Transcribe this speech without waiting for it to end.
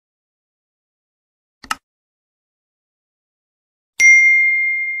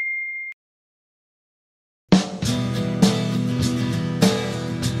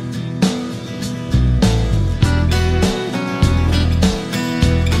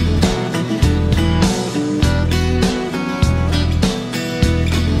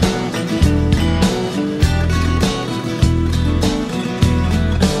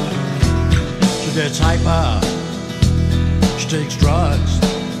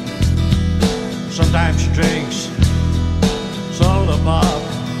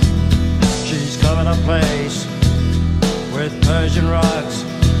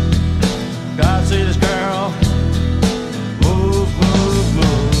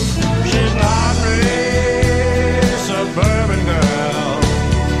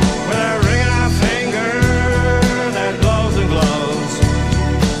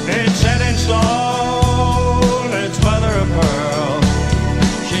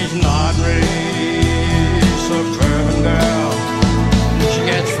She's an ordinary suburban girl. She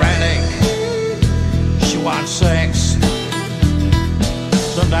gets frantic, she wants sex.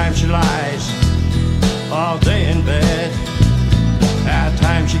 Sometimes she lies all day in bed. At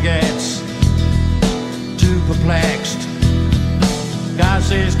times she gets too perplexed. God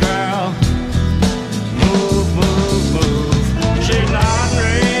says, girl, move, move, move. She's an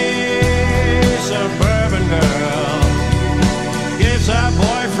ordinary suburban girl. Gives her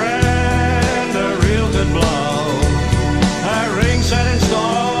boyfriend a real good blow. Her ring set in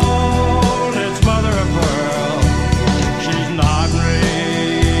stone, it's mother of pearl. She's an ordinary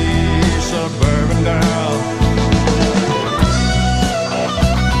suburban girl.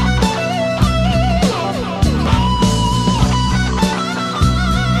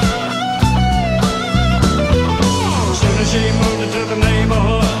 She moved into the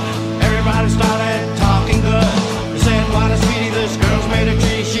neighborhood. Everybody started talking good. They said, what a sweetie, this girl's made of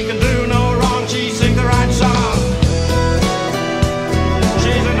cheese. She can do no wrong, she sings the right song.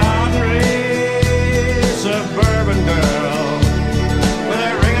 She's an ordinary suburban girl with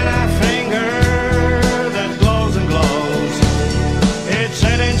a ring on her finger that glows and glows. It's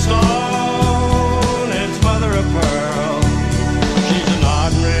set in stone, it's mother of pearl. She's an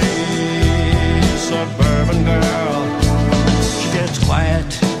ordinary suburban girl.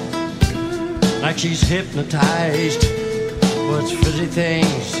 Quiet, like she's hypnotized. Puts fizzy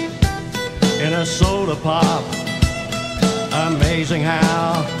things in a soda pop. Amazing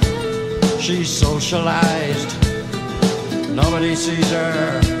how she's socialized. Nobody sees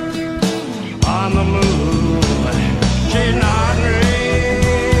her on the move. She's an ordinary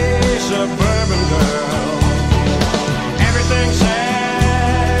suburban girl. Everything's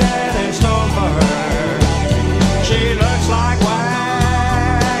set in stone for her. She looks like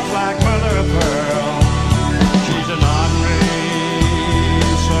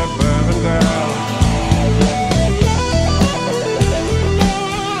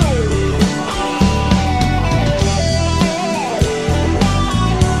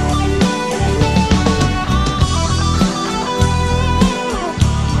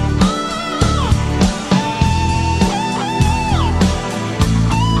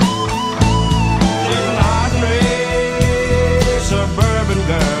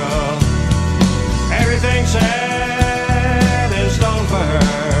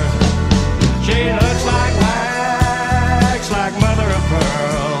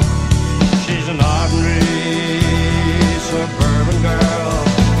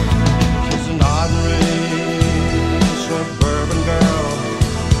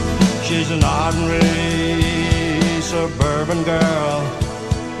she's an ordinary suburban girl.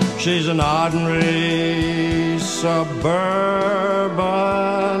 She's an ordinary suburban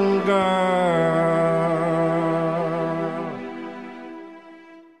girl.